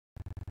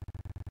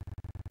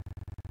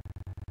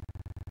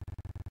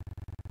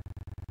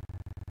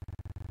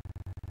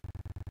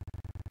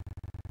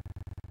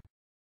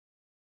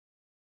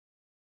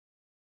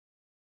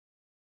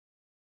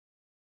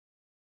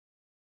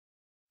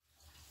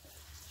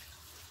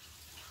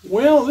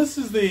Well, this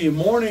is the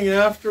morning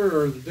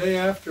after, or the day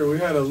after, we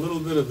had a little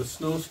bit of a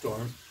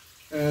snowstorm.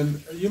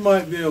 And you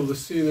might be able to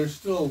see there's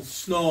still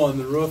snow on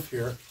the roof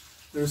here.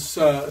 There's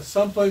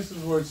some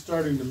places where it's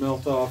starting to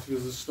melt off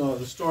because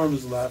the storm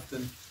has left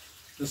and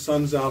the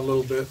sun's out a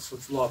little bit, so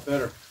it's a lot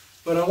better.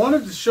 But I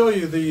wanted to show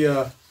you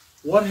the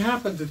what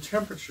happened to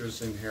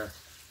temperatures in here.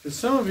 Because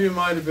some of you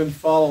might have been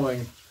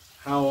following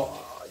how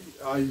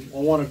I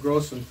want to grow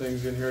some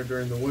things in here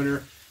during the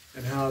winter,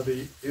 and how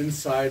the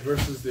inside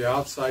versus the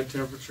outside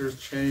temperatures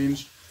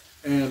change,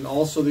 and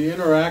also the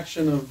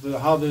interaction of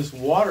how this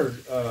water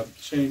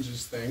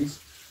changes things,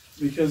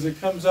 because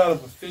it comes out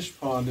of a fish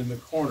pond in the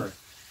corner,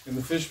 and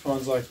the fish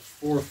pond's like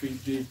 4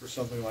 feet deep or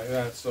something like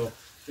that. So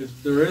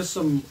there is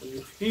some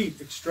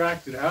heat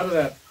extracted out of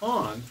that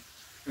pond,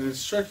 and it's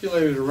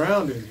circulated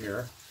around in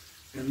here,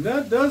 and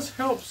that does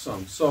help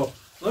some. So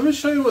let me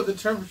show you what the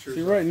temperature is.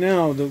 See, right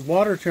now the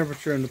water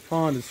temperature in the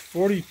pond is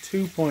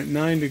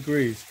 42.9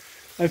 degrees.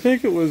 I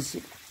think it was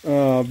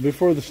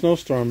before the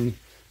snowstorm,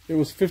 it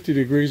was 50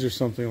 degrees or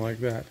something like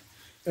that.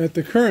 At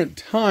the current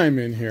time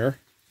in here,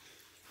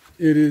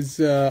 it is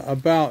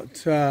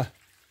about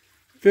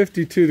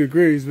 52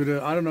 degrees, but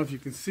I don't know if you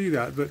can see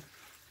that, but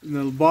in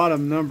the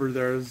bottom number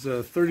there is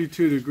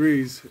 32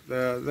 degrees.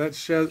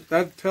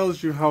 That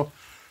tells you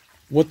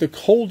what the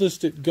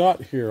coldest it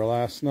got here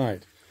last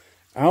night.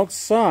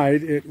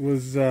 Outside it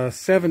was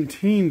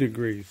 17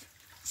 degrees.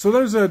 So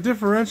there's a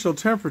differential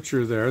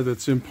temperature there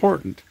that's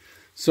important.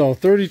 So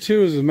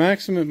 32 is the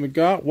maximum it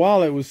got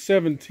while it was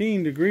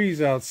 17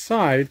 degrees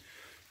outside.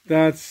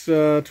 That's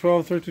 12,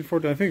 13,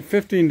 14, I think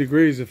 15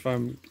 degrees if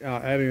I'm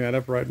adding that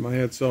up right in my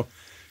head. So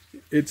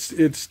it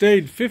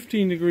stayed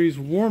 15 degrees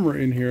warmer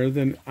in here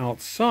than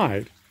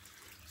outside.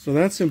 So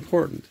that's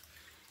important.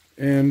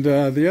 And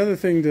the other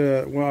thing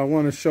I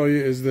want to show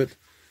you is that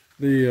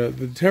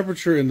the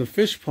temperature in the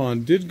fish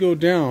pond did go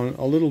down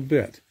a little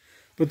bit.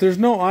 But there's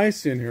no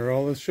ice in here,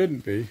 although it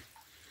shouldn't be.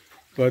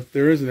 But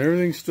there isn't.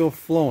 Everything's still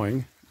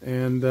flowing,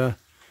 and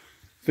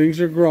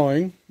things are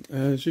growing.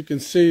 As you can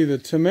see, the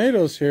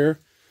tomatoes here,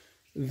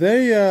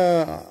 they,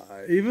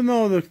 even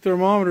though the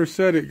thermometer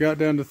said it got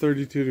down to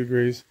 32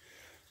 degrees,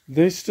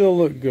 they still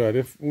look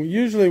good.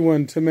 Usually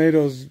when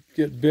tomatoes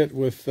get bit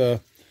with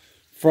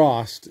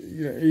frost,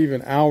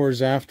 even hours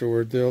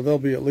afterward, they'll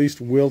be at least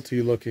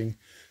wilty looking.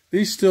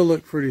 These still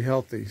look pretty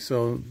healthy,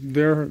 so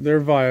they're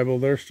viable.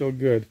 They're still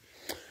good.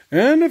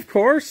 And of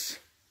course,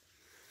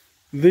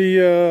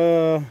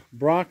 the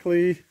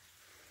broccoli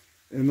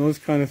and those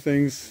kind of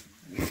things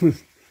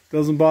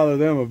doesn't bother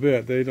them a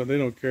bit. They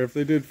don't care if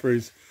they did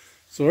freeze.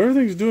 So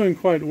everything's doing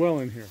quite well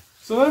in here.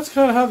 So that's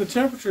kind of how the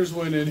temperatures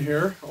went in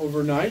here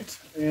overnight,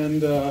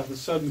 and the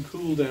sudden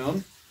cool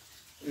down.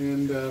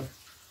 And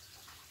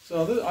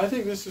so I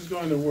think this is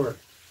going to work.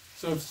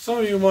 So if some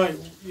of you might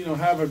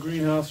have a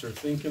greenhouse or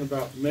thinking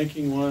about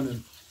making one,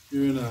 and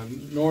you're in a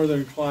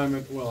northern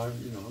climate, well,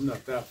 I'm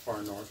not that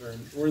far north.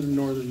 We're in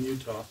northern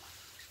Utah.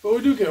 But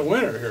we do get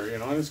winter here,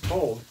 and it's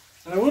cold.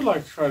 And I would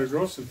like to try to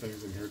grow some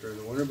things in here during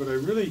the winter, but I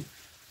really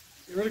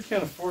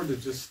can't afford to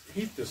just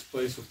heat this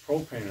place with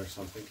propane or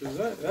something, because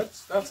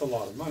that's a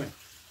lot of money.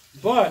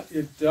 But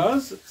it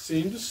does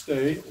seem to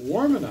stay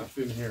warm enough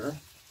in here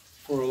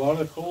for a lot of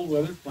the cold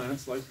weather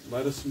plants like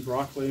lettuce and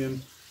broccoli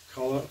and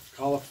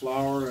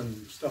cauliflower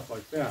and stuff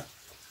like that.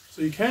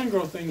 So you can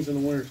grow things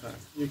in the wintertime.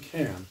 You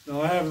can.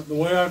 Now the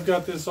way I've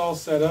got this all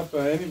set up,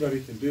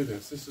 anybody can do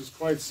this. This is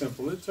quite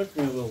simple. It took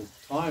me a little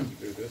time to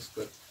do this,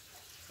 but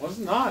it was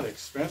not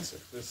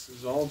expensive. This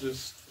is all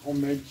just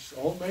homemade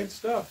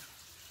stuff.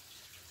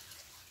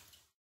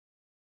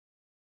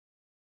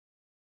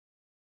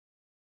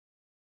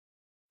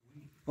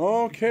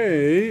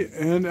 Okay,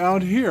 and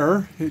out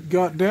here it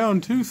got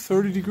down to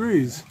 30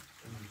 degrees.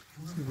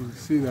 Let's see if you can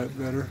see that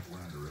better.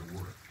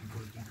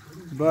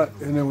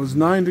 And it was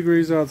 9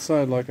 degrees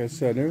outside, like I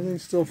said.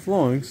 Everything's still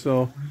flowing,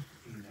 so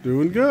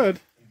doing good.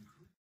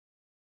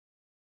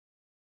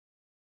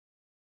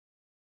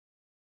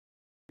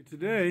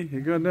 Today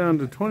it got down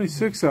to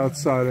 26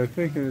 outside, I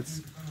think, and it's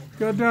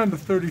got down to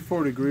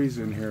 34 degrees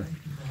in here.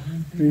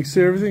 And you can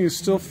see everything is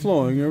still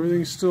flowing,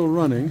 everything's still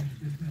running.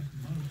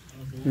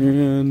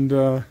 And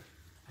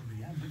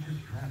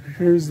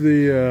here's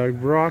the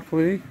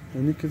broccoli,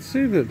 and you can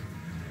see that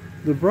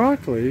the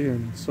broccoli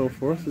and so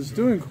forth is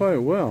doing quite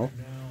well.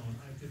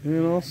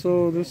 And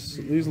also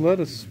these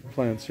lettuce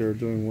plants here are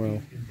doing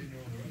well.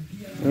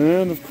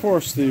 And of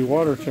course the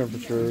water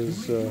temperature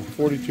is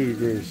 42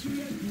 degrees.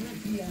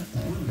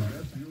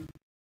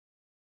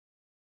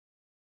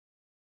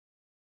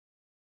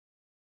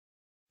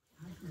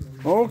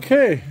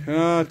 Okay,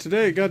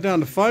 today it got down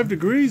to 5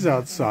 degrees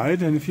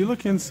outside, and if you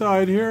look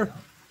inside here,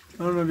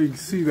 I don't know if you can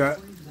see that,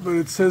 but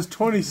it says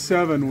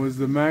 27 was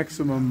the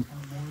maximum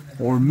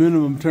or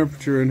minimum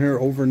temperature in here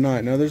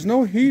overnight. Now there's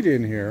no heat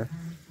in here,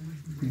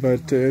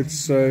 but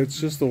it's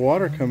just the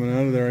water coming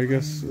out of there, I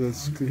guess,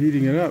 that's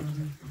heating it up.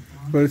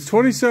 But it's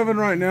 27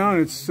 right now,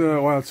 and it's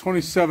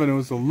 27. It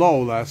was the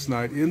low last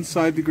night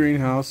inside the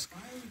greenhouse,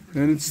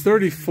 and it's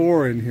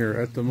 34 in here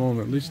at the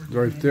moment, at least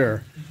right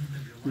there.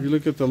 If you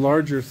look at the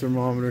larger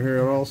thermometer here,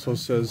 it also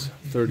says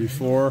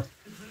 34.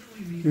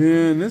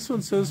 And this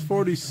one says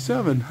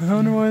 47. I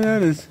wonder why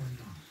that is.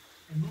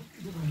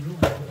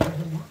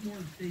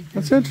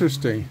 That's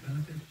interesting.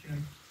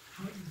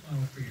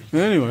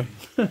 Anyway,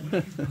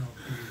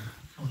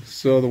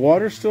 so the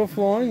water's still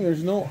flowing.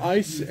 There's no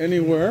ice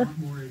anywhere.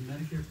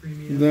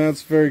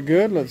 That's very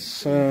good.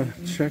 Let's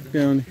check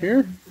down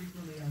here.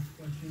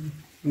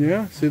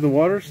 Yeah, see the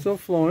water's still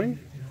flowing.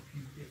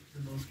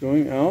 It's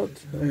going out,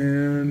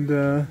 and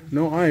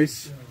no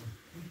ice.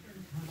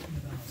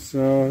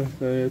 So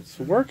it's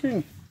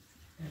working.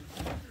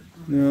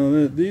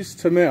 Now these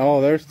tomatoes.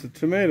 Oh, there's the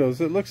tomatoes.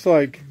 It looks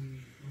like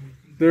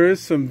there is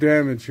some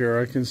damage here.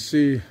 I can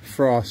see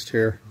frost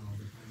here.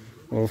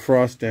 Well,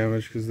 frost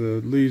damage because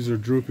the leaves are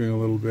drooping a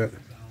little bit.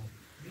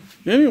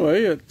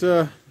 Anyway, it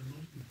took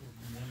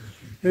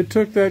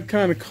that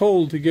kind of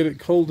cold to get it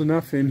cold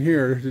enough in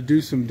here to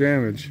do some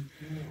damage.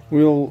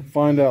 We'll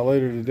find out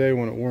later today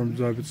when it warms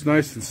up. It's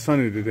nice and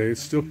sunny today.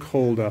 It's still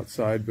cold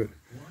outside, but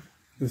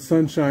the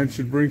sunshine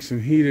should bring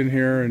some heat in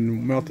here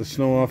and melt the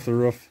snow off the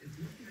roof,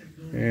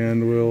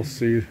 and we'll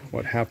see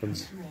what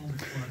happens.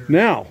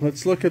 Now,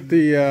 let's look at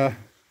the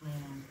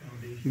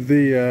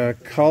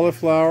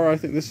cauliflower. I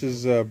think this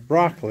is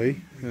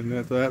broccoli, and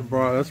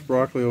that's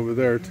broccoli over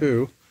there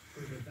too.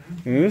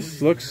 And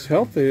this looks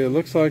healthy. It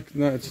looks like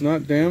it's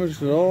not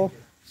damaged at all,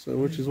 so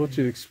which is what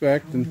you'd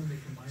expect. And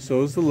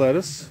so is the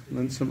lettuce, and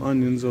then some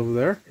onions over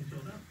there.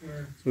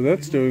 So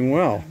that's doing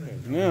well.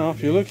 Now,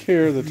 if you look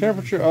here, the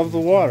temperature of the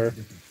water,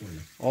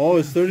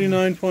 is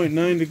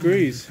 39.9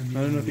 degrees. I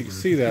don't know if you can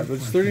see that, but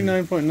it's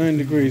 39.9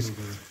 degrees.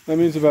 That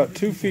means about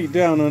 2 feet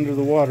down under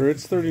the water,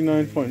 it's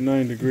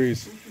 39.9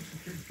 degrees.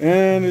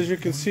 And as you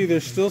can see,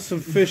 there's still some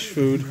fish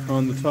food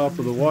on the top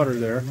of the water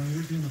there.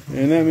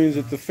 And that means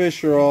that the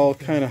fish are all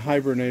kind of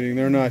hibernating.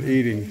 They're not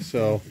eating.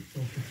 So,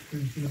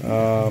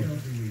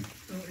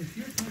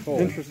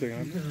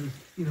 interesting.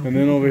 And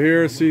then over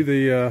here, see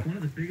the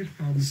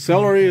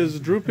celery is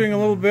drooping a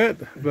little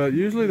bit, but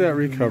usually that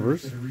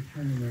recovers.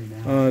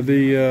 Again,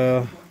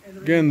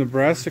 the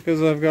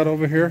brassicas I've got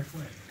over here,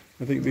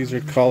 I think these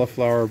are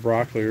cauliflower or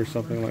broccoli or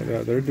something like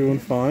that. They're doing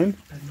fine.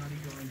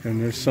 And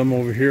there's some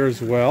over here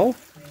as well.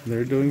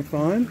 They're doing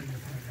fine.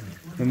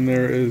 And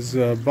there is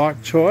bok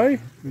choy.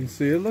 You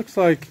see, it looks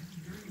like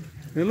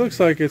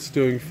it's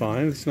doing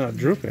fine. It's not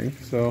drooping,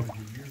 so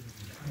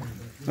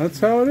that's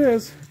how it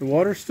is. The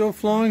water's still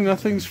flowing.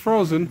 Nothing's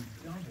frozen.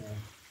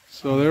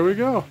 So there we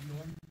go.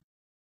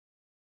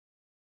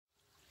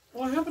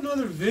 Well, I have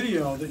another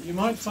video that you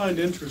might find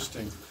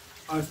interesting.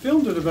 I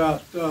filmed it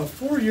about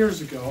 4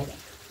 years ago,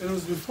 and it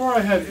was before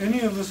I had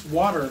any of this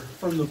water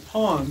from the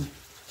pond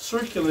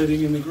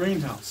circulating in the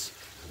greenhouse.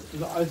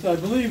 I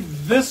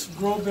believe this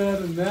grow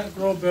bed and that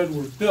grow bed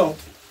were built,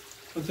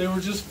 but they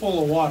were just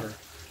full of water.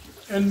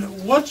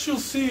 And what you'll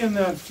see in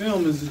that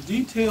film is a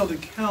detailed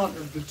account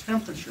of the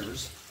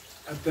temperatures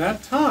at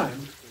that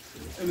time,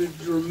 and it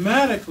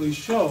dramatically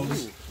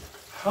shows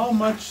how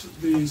much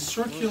the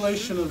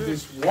circulation of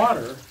this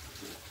water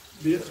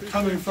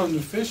coming from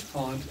the fish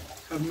pond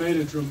have made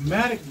a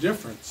dramatic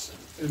difference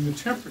in the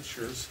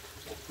temperatures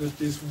that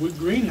this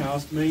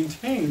greenhouse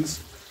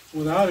maintains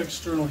without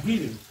external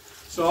heating.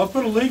 So I'll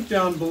put a link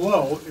down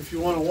below if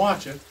you want to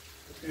watch it,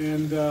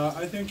 and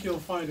I think you'll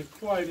find it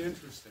quite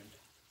interesting.